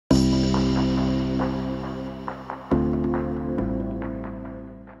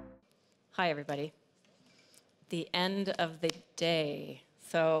Hi, everybody. The end of the day.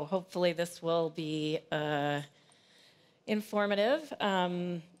 So hopefully this will be informative.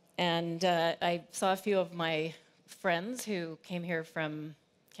 I saw a few of my friends who came here from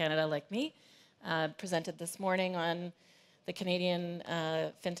Canada, like me, presented this morning on the Canadian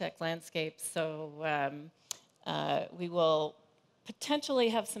FinTech landscape. So we will potentially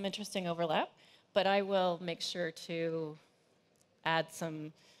have some interesting overlap, but I will make sure to add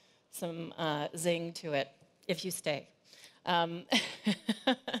some zing to it if you stay.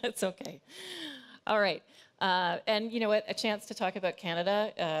 It's okay. All right. And you know what? A chance to talk about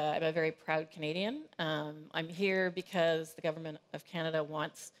Canada. I'm a very proud Canadian. I'm here because the government of Canada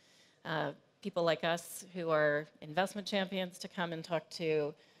wants people like us who are investment champions to come and talk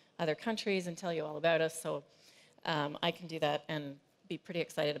to other countries and tell you all about us. So I can do that and be pretty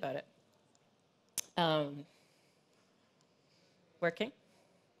excited about it. Working?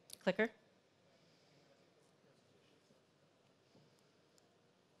 Clicker?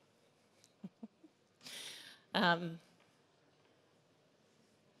 All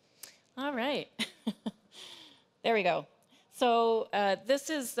right. There we go. So this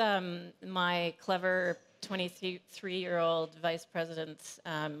is my clever 23-year-old vice president's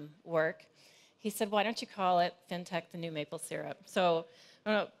work. He said, why don't you call it FinTech the new maple syrup? So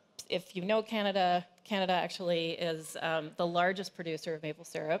I don't know if you know Canada. Canada actually is the largest producer of maple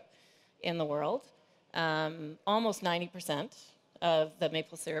syrup in the world. Almost 90% of the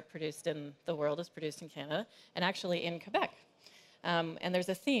maple syrup produced in the world is produced in Canada, and actually in Quebec. And there's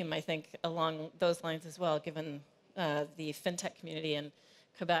a theme, I think, along those lines as well, given the FinTech community in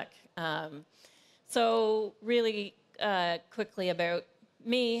Quebec. So really quickly about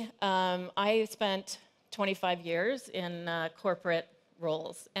me, I spent 25 years in corporate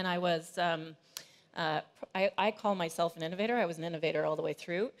roles, and I was, I call myself an innovator. I was an innovator all the way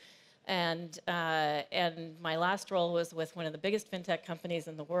through. And my last role was with one of the biggest FinTech companies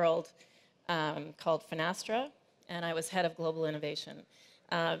in the world called Finastra, and I was head of global innovation.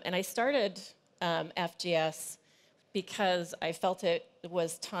 And I started FGS because I felt it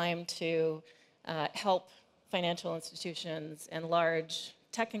was time to help financial institutions and large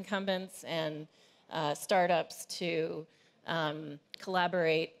tech incumbents and startups to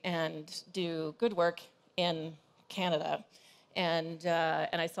collaborate and do good work in Canada. And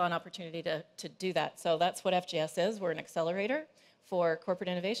I saw an opportunity to do that. So that's what FGS is. We're an accelerator for corporate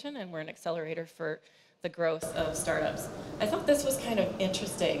innovation, and we're an accelerator for the growth of startups. I thought this was kind of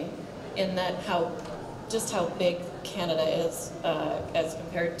interesting in that just how big Canada is as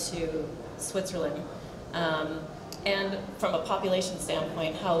compared to Switzerland. And from a population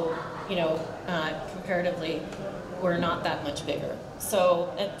standpoint, how, comparatively, we're not that much bigger.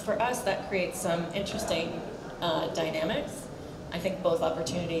 So for us, that creates some interesting dynamics. I think both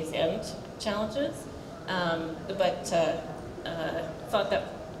opportunities and challenges, but thought that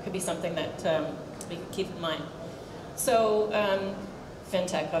could be something that we could keep in mind. So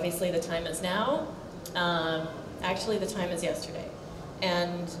FinTech, obviously the time is now. Actually, the time is yesterday.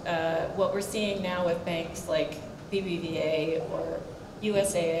 And what we're seeing now with banks like BBVA or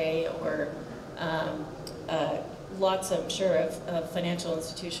USAA or lots, I'm sure, of financial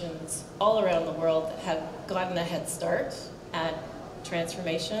institutions all around the world that have gotten a head start at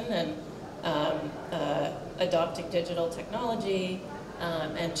transformation and adopting digital technology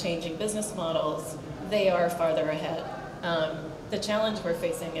and changing business models, they are farther ahead. The challenge we're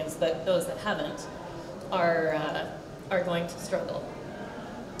facing is that those that haven't are going to struggle.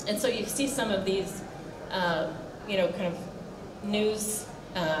 And so you see some of these, kind of news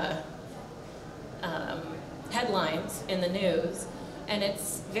headlines in the news, and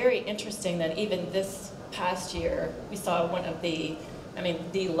it's very interesting that even this past year, we saw one of the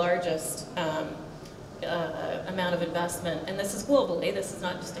largest amount of investment, and this is globally, this is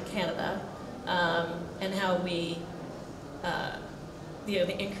not just in Canada, and how we,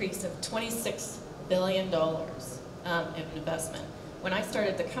 the increase of $26 billion in investment. When I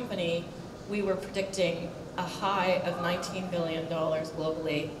started the company, we were predicting a high of $19 billion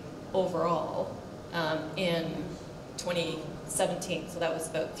globally overall in 2017, so that was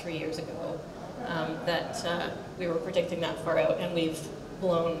about 3 years ago. That we were predicting that far out, and we've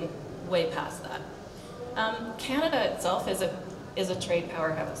blown way past that. Canada itself is a trade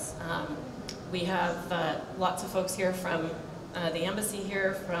powerhouse. We have lots of folks here from the embassy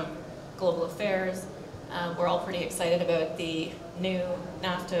here, from Global Affairs. We're all pretty excited about the new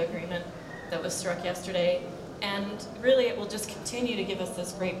NAFTA agreement that was struck yesterday, and really it will just continue to give us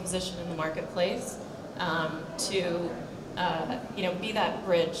this great position in the marketplace to be that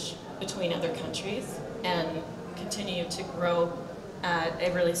bridge between other countries and continue to grow at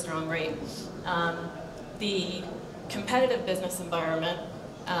a really strong rate. The competitive business environment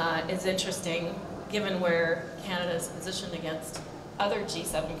is interesting given where Canada is positioned against other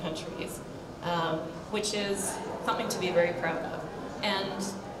G7 countries, which is something to be very proud of. And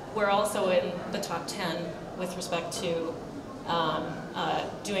we're also in the top 10 with respect to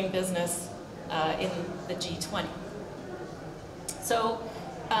doing business in the G20. So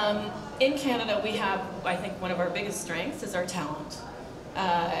in Canada, we have, I think, one of our biggest strengths is our talent.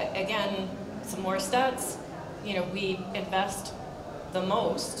 Again, some more stats. You know, we invest the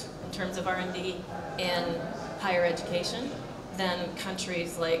most in terms of R&D in higher education than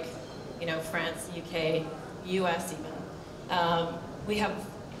countries like, you know, France, UK, US even. We have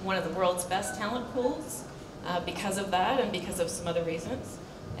one of the world's best talent pools because of that and because of some other reasons,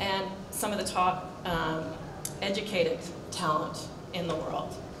 and some of the top educated talent in the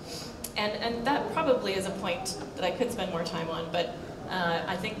world. And that probably is a point that I could spend more time on, but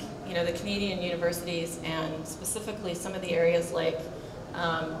I think, you know, the Canadian universities and specifically some of the areas like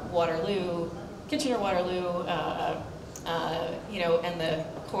Waterloo, Kitchener-Waterloo, you know, and the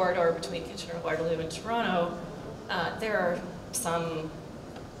corridor between Kitchener-Waterloo and Toronto, there are some,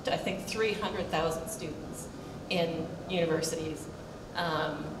 I think, 300,000 students in universities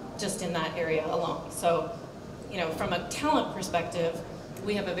just in that area alone. So, you know, from a talent perspective,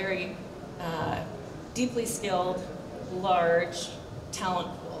 we have a very deeply skilled, large talent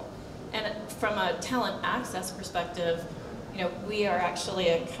pool. And from a talent access perspective, you know, we are actually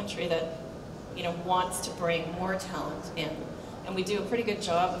a country that, you know, wants to bring more talent in. And we do a pretty good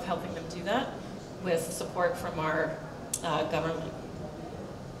job of helping them do that with support from our government.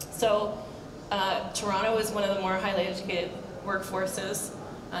 So Toronto is one of the more highly educated workforces.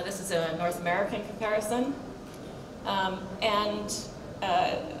 This is a North American comparison. I'll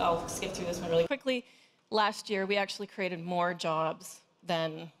skip through this one really quickly. Last year, we actually created more jobs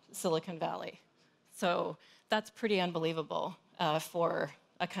than Silicon Valley. So that's pretty unbelievable for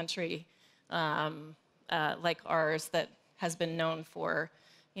a country like ours that has been known for,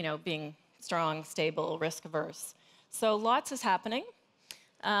 you know, being strong, stable, risk-averse. So lots is happening.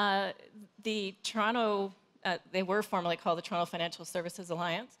 The Toronto, they were formerly called the Toronto Financial Services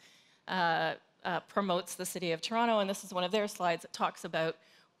Alliance, promotes the city of Toronto, and this is one of their slides that talks about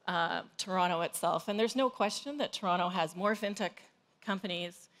Toronto itself. And there's no question that Toronto has more FinTech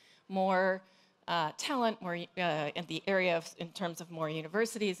companies, more talent, more in the area of, in terms of more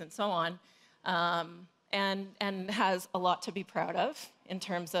universities and so on, and has a lot to be proud of in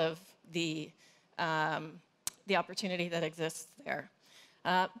terms of the opportunity that exists there.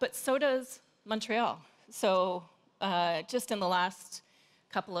 But so does Montreal. So just in the last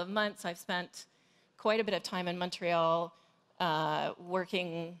couple of months, I've spent quite a bit of time in Montreal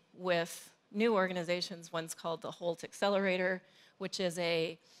working with new organizations. One's called the Holt Accelerator, which is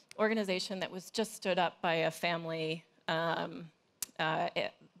a organization that was just stood up by a family, that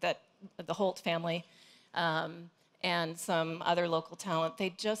the Holt family, and some other local talent. They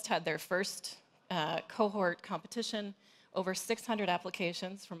just had their first cohort competition, over 600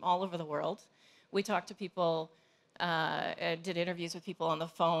 applications from all over the world. We talked to people, did interviews with people on the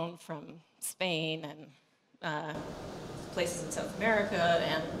phone from Spain and places in South America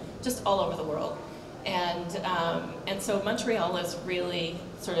and just all over the world. And so Montreal is really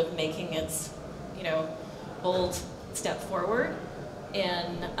sort of making its, you know, bold step forward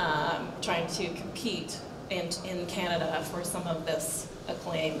in trying to compete in Canada for some of this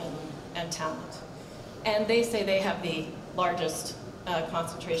acclaim and talent. And they say they have the largest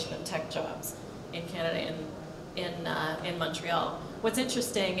concentration of tech jobs in Canada in Montreal. What's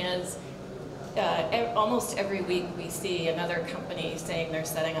interesting is almost every week we see another company saying they're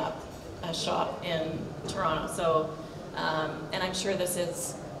setting up a shop in Toronto. So, and I'm sure this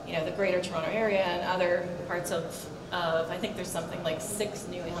is, you know, the greater Toronto area and other parts of I think there's something like 6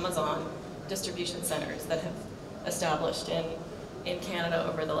 new Amazon distribution centers that have established in Canada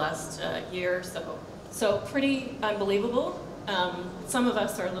over the last year or so. So pretty unbelievable. Some of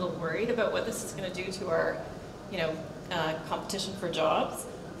us are a little worried about what this is going to do to our, you know, competition for jobs,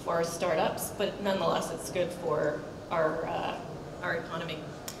 for our startups, but nonetheless, it's good for our economy.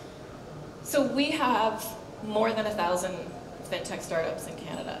 So we have more than 1,000 FinTech startups in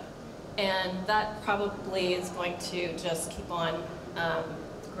Canada, and that probably is going to just keep on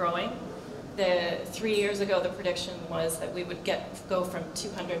growing. 3 years ago, the prediction was that we would go from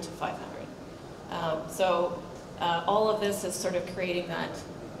 200 to 500. So all of this is sort of creating that,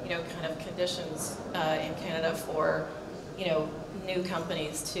 you know, kind of conditions in Canada for, you know, new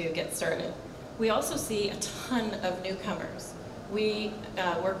companies to get started. We also see a ton of newcomers. We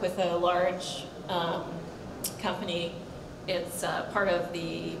work with a large company It's part of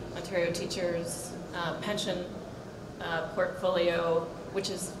the Ontario Teachers pension portfolio, which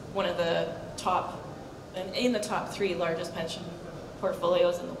is one of the top, and in the top 3 largest pension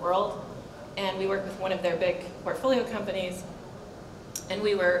portfolios in the world. And we work with one of their big portfolio companies, and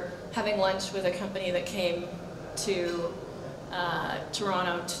we were having lunch with a company that came to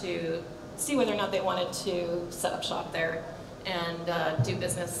Toronto to see whether or not they wanted to set up shop there and do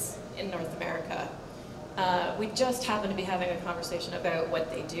business in North America. We just happened to be having a conversation about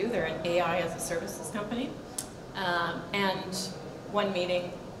what they do. They're an AI as a services company. And one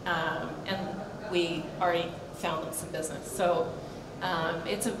meeting, and we already found them some business. So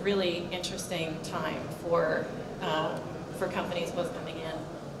it's a really interesting time for companies both coming in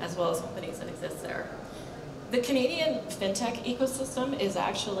as well as companies that exist there. The Canadian FinTech ecosystem is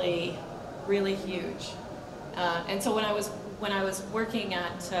actually really huge. And so when I was working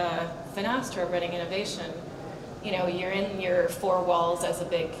at Finastra running innovation, you know, you're in your 4 walls as a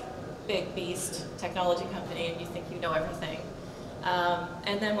big beast technology company and you think you know everything.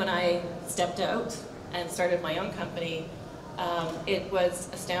 And then when I stepped out and started my own company, it was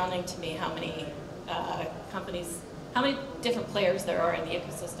astounding to me how many companies, how many different players there are in the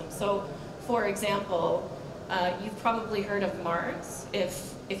ecosystem. So, for example, you've probably heard of Mars.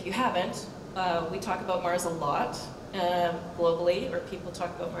 If you haven't, we talk about Mars a lot globally, or people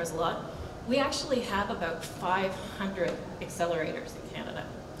talk about Mars a lot. We actually have about 500 accelerators in Canada.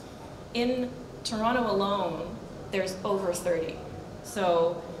 In Toronto alone, there's over 30.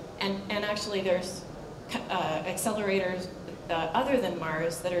 So, and actually there's accelerators other than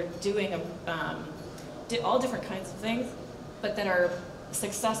Mars that are doing all different kinds of things, but that are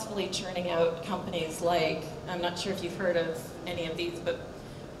successfully churning out companies like, I'm not sure if you've heard of any of these, but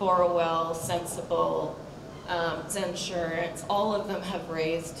Borrowell, Sensible, Zensurance, all of them have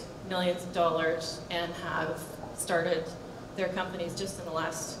raised millions of dollars and have started their companies just in the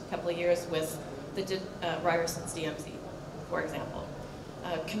last couple of years with the Ryerson's DMC, for example.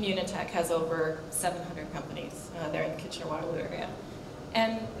 Communitech has over 700 companies there in the Kitchener-Waterloo area.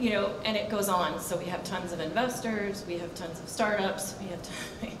 And, you know, and it goes on. So we have tons of investors, we have tons of startups,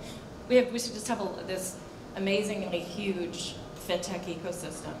 we should just have this amazingly huge FinTech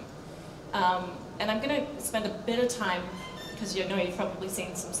ecosystem. And I'm going to spend a bit of time, because you know you've probably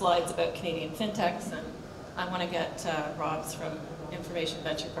seen some slides about Canadian FinTechs, and I want to get Rob's from Information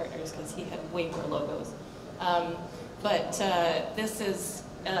Venture Partners, because he had way more logos. But this is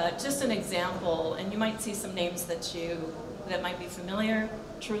just an example, and you might see some names that might be familiar.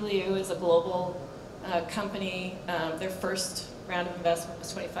 Trulioo is a global company. Their first round of investment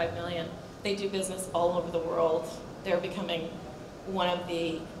was $25 million. They do business all over the world. They're becoming one of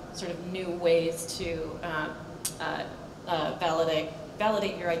the sort of new ways to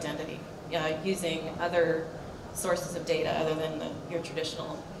validate your identity using other sources of data other than your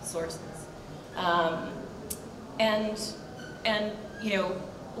traditional sources. And you know,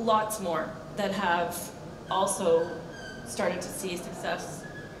 lots more that have also started to see success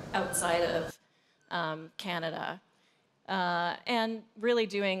outside of Canada, and really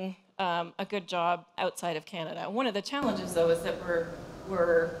doing a good job outside of Canada. One of the challenges, though, is that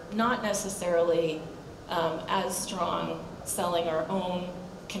we're not necessarily as strong selling our own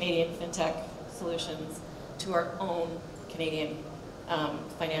Canadian FinTech solutions to our own Canadian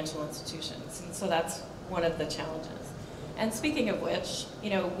financial institutions, and so that's one of the challenges. And speaking of which, you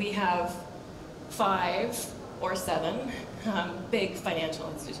know, we have 5 or 7 big financial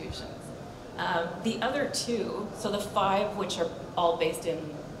institutions. The other 2, so the 5 which are all based in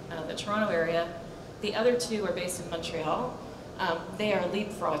the Toronto area, the other 2 are based in Montreal. They are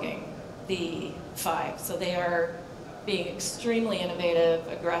leapfrogging the 5. So they are being extremely innovative,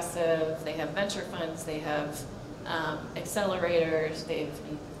 aggressive. They have venture funds, they have accelerators, they've,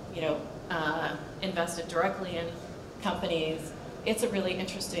 you know, invested directly in companies. It's a really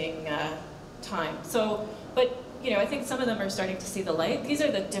interesting time. So, but you know, I think some of them are starting to see the light. These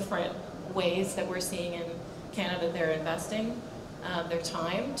are the different ways that we're seeing in Canada they're investing their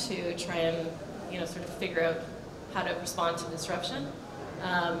time to try and, you know, sort of figure out how to respond to disruption.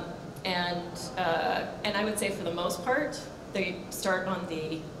 And I would say for the most part, they start on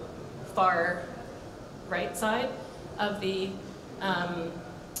the far right side of the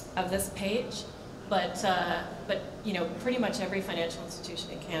of this page, but you know, pretty much every financial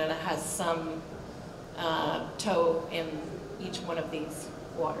institution in Canada has some toe in each one of these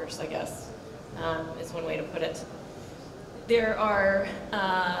waters, I guess, is one way to put it. There are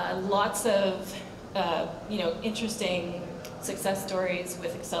lots of you know, interesting success stories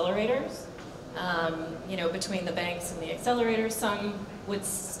with accelerators. You know, between the banks and the accelerators, some would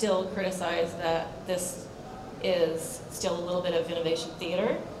still criticize that this is still a little bit of innovation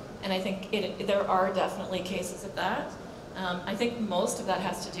theater, and I think there are definitely cases of that. I think most of that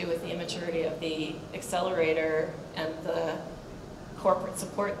has to do with the immaturity of the accelerator and the corporate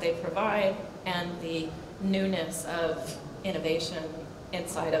support they provide and the newness of innovation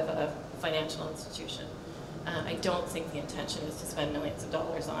inside of a financial institution. I don't think the intention is to spend millions of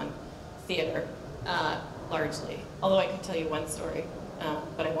dollars on theater, largely. Although I could tell you one story,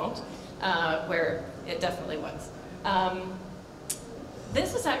 but I won't, where it definitely was.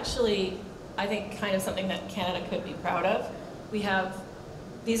 This is actually, I think, kind of something that Canada could be proud of.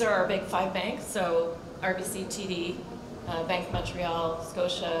 These are our big 5 banks, so RBC, TD, Bank of Montreal,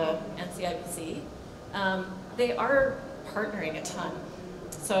 Scotia, and CIBC. They are partnering a ton.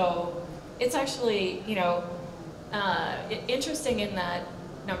 So it's actually, interesting in that,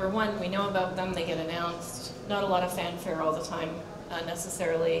 number one, we know about them, they get announced, not a lot of fanfare all the time,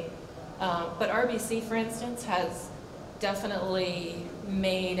 necessarily. But RBC, for instance, has definitely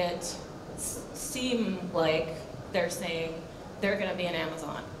made it seem like they're saying they're going to be an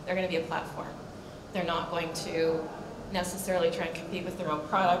Amazon, they're going to be a platform. They're not going to necessarily try and compete with their own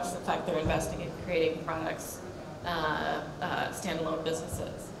products. In fact, they're investing in creating products, standalone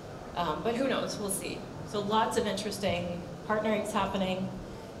businesses. But who knows, we'll see. So lots of interesting partnerings happening.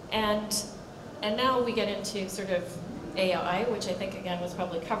 And now we get into sort of AI, which I think, again, was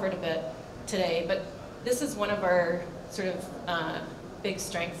probably covered a bit today. But this is one of our sort of big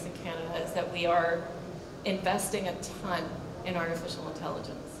strengths in Canada, is that we are investing a ton in artificial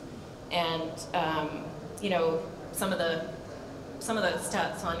intelligence. And, some of the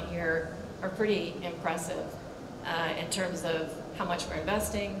stats on here are pretty impressive in terms of how much we're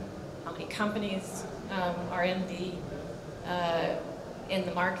investing, how many companies are in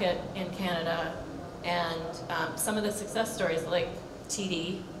the market in Canada, and some of the success stories, like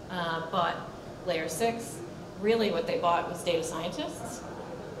TD bought Layer 6. Really, what they bought was data scientists.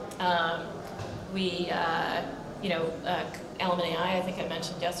 Element AI, I think I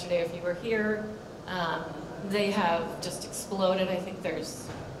mentioned yesterday if you were here, they have just exploded. I think there's,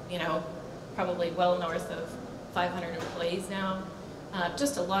 probably well north of 500 employees now.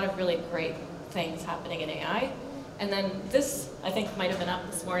 Just a lot of really great things happening in AI. And then this, I think, might have been up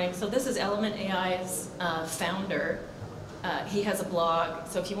this morning. So this is Element AI's founder. He has a blog.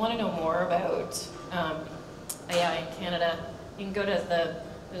 So if you want to know more about AI in Canada, you can go to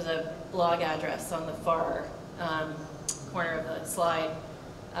there's a blog address on the far corner of the slide.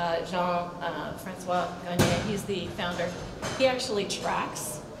 Jean-Francois Gagné, he's the founder. He actually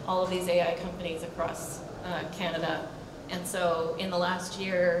tracks all of these AI companies across Canada. And so in the last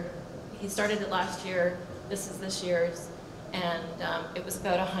year, he started it last year, this is this year's, and it was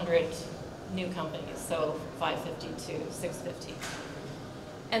about 100 new companies, so 550 to 650.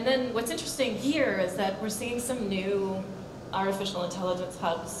 And then what's interesting here is that we're seeing some new artificial intelligence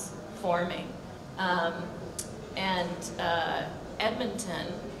hubs forming. Edmonton,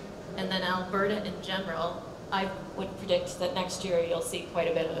 and then Alberta in general, I would predict that next year you'll see quite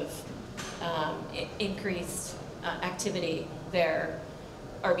a bit of increased activity there.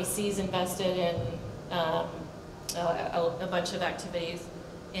 RBC's invested in a bunch of activities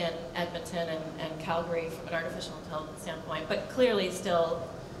in Edmonton and Calgary from an artificial intelligence standpoint, but clearly still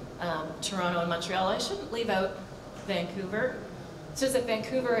Toronto and Montreal. I shouldn't leave out Vancouver. It's just that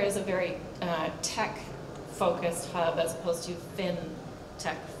Vancouver is a very tech-focused hub as opposed to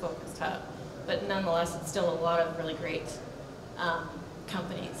FinTech-focused hub. But nonetheless, it's still a lot of really great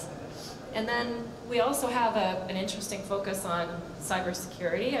companies. And then we also have an interesting focus on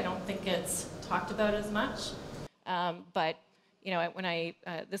cybersecurity. I don't think it's talked about as much, but when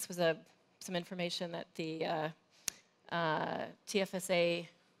this was some information that the TFSA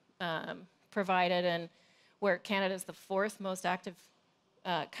provided, and where Canada is the 4th most active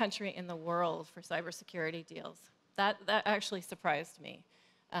country in the world for cybersecurity deals. That actually surprised me.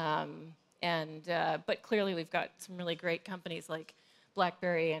 But clearly we've got some really great companies like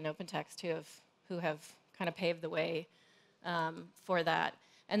BlackBerry and OpenText who have kind of paved the way for that.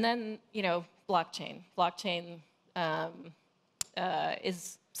 And then, blockchain. Blockchain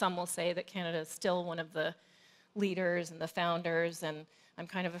is, some will say that Canada is still one of the leaders and the founders, and I'm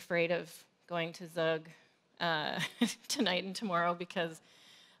kind of afraid of going to Zug tonight and tomorrow, because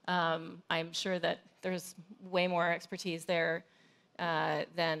I'm sure that there's way more expertise there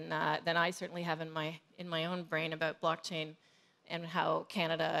than I certainly have in my own brain about blockchain and how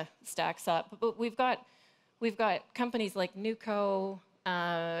Canada stacks up. But we've got companies like Nuco,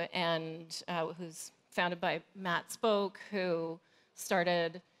 who's founded by Matt Spoke, who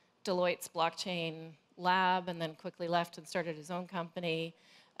started Deloitte's blockchain lab and then quickly left and started his own company.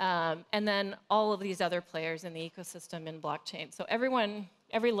 and then all of these other players in the ecosystem in blockchain. So everyone,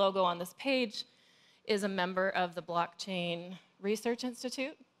 every logo on this page is a member of the Blockchain Research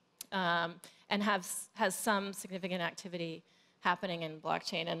Institute, and has some significant activity happening in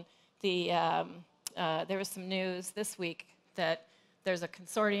blockchain. And there was some news this week that there's a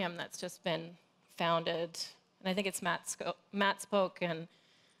consortium that's just been founded, and I think it's Matt Spoke and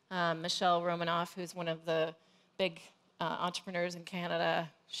Michelle Romanoff, who's one of the big entrepreneurs in Canada.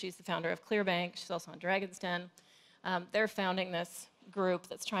 She's the founder of Clearbank. She's also on Dragon's Den. They're founding this group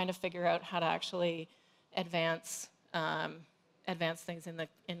that's trying to figure out how to actually advance things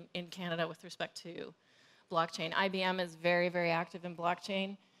in Canada with respect to blockchain. IBM is very, very active in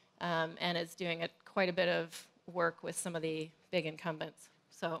blockchain, and is doing quite a bit of work with some of the big incumbents.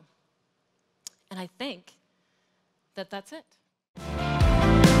 So, and I think that that's it.